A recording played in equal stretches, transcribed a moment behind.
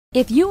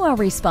If you are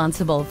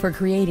responsible for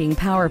creating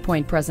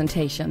PowerPoint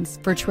presentations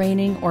for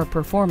training or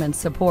performance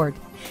support,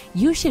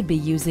 you should be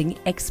using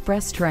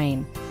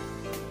ExpressTrain.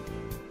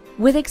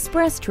 With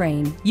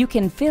ExpressTrain, you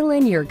can fill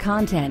in your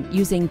content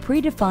using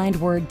predefined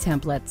word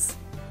templates.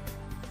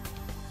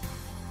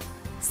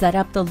 Set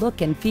up the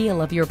look and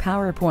feel of your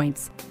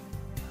PowerPoints,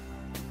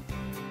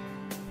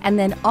 and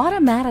then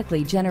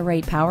automatically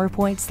generate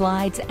PowerPoint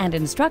slides and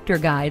instructor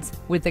guides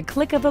with the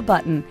click of a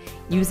button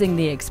using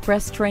the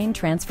ExpressTrain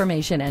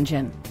transformation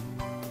engine.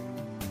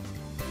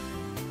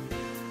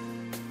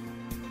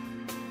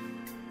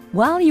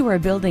 While you are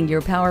building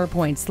your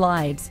PowerPoint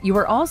slides, you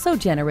are also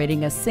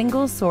generating a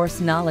single source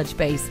knowledge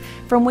base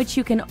from which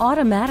you can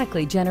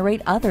automatically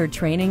generate other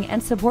training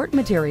and support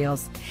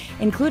materials,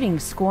 including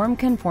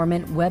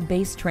SCORM-conformant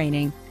web-based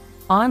training,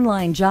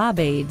 online job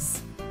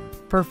aids,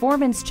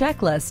 performance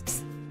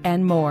checklists,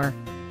 and more.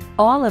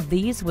 All of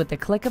these with the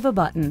click of a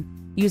button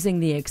using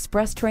the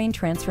ExpressTrain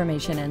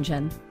transformation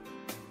engine.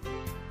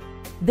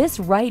 This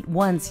write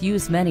once,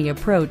 use many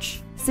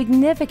approach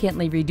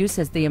significantly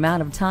reduces the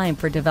amount of time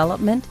for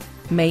development,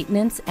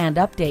 maintenance, and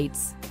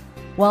updates,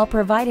 while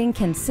providing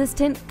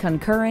consistent,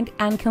 concurrent,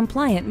 and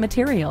compliant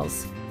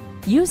materials.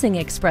 Using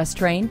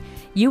ExpressTrain,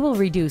 you will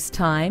reduce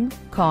time,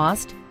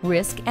 cost,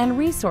 risk, and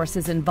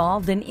resources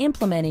involved in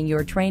implementing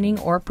your training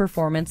or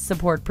performance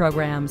support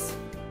programs.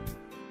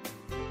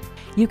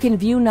 You can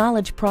view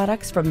knowledge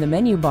products from the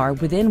menu bar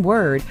within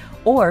Word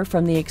or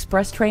from the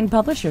ExpressTrain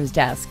Publisher's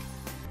desk.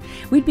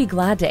 We'd be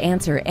glad to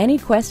answer any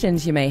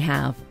questions you may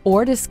have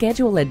or to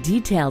schedule a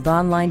detailed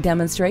online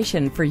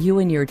demonstration for you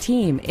and your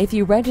team if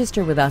you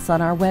register with us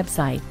on our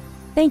website.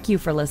 Thank you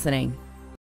for listening.